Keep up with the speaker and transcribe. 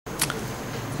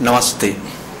नमस्ते।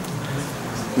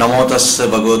 नमो तस्से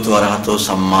भगवतो अरहतो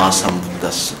सम्मा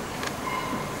सम्बुद्धस्से।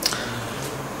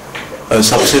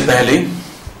 सबसे पहले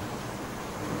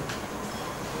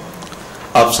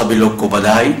आप सभी लोग को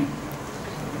बधाई।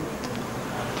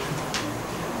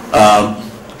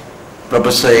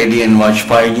 Professor ADN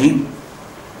Vajpayee ji,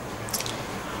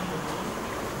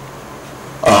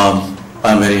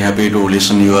 I am very happy to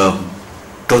listen to your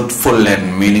truthful and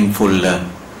meaningful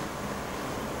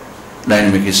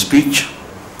dynamic speech.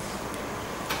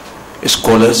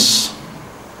 Scholars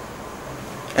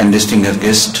and distinguished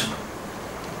guests,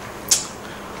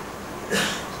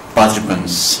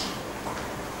 participants,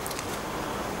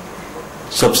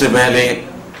 सबसे पहले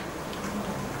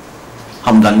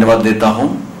हम धन्यवाद देता हूं।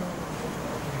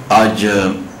 आज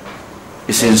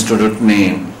इस इंस्टीट्यूट ने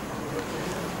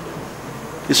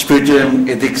spiritual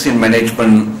ethics in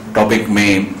management topic में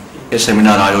ये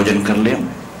सेमिनार आयोजन कर लिया।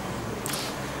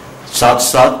 साथ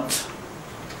साथ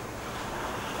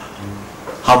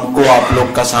हमको आप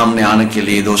लोग का सामने आने के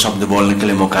लिए दो शब्द बोलने के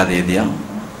लिए मौका दे दिया।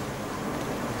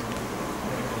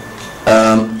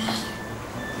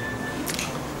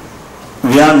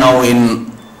 We are now in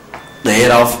the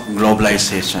era of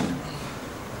globalization.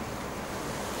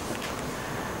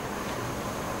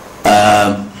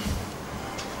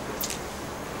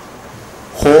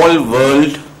 Whole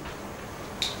world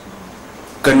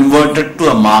converted to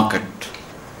a market.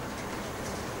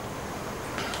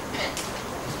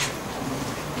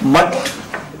 But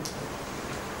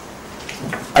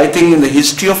I think in the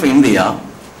history of India,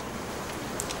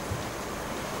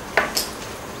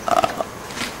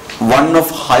 one of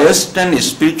highest and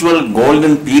spiritual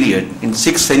golden period in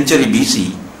 6th century BC,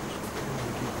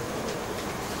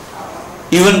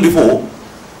 even before,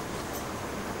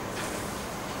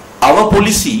 our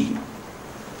policy,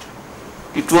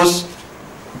 it was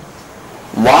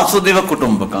Vasudeva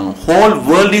Kutumbakam, whole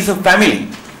world is a family.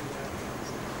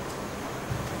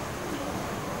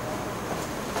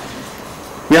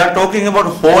 We are talking about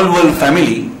whole world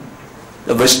family.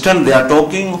 The Western, they are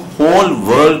talking whole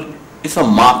world is a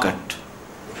market.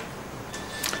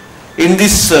 In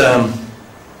this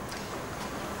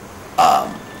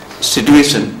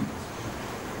situation,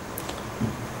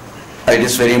 it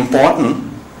is very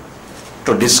important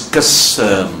to discuss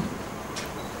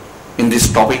in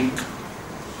this topic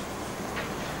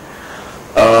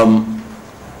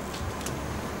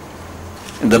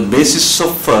the basis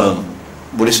of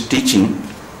Buddhist teaching.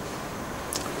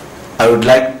 I would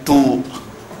like to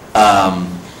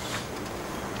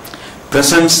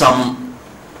present some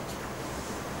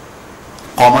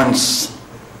comments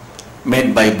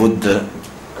made by Buddha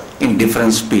in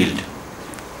different field.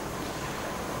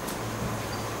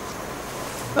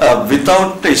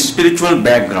 Without a spiritual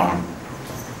background,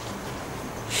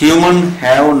 humans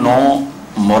have no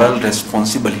moral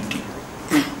responsibility.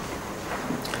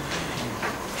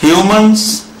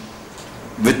 Humans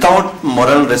without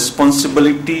moral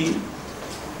responsibility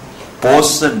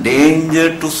pose a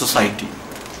danger to society.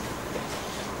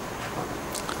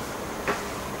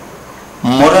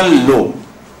 Moral law,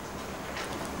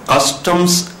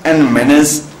 customs and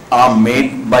manners are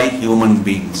made by human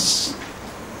beings.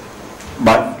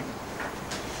 But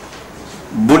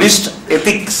Buddhist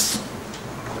ethics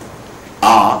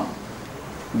are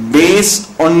based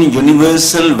on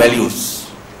universal values.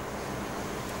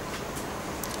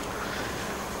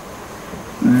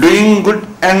 Doing good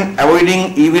and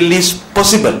avoiding evil is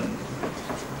possible.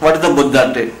 What is the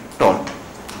Buddha taught?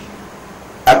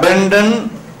 Abandon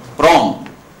wrong.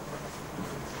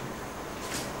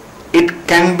 It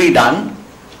can be done.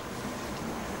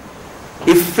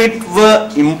 If it were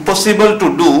impossible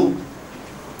to do,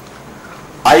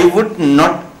 I would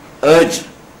not urge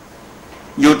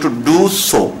you to do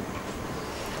so.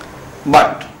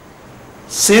 But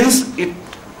since it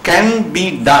can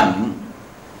be done,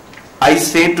 I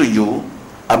say to you,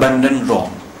 abandon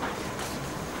wrong.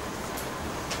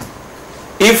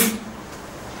 If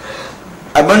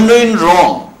abandoning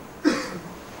wrong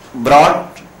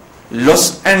brought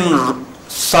loss and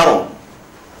sorrow,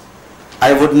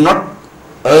 I would not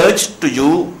urge to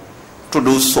you to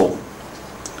do so.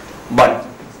 But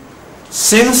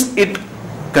since it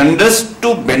conduces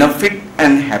to benefit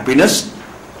and happiness,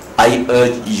 I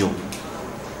urge you.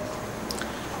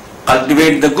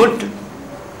 Cultivate the good.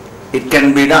 It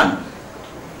can be done.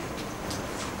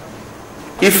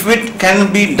 If it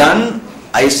can be done,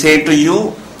 I say to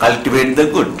you, cultivate the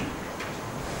good.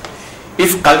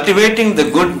 If cultivating the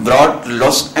good brought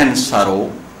loss and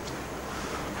sorrow,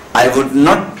 I would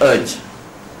not urge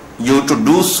you to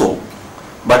do so.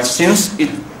 But since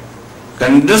it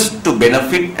conduces to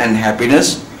benefit and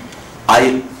happiness,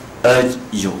 I urge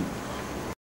you.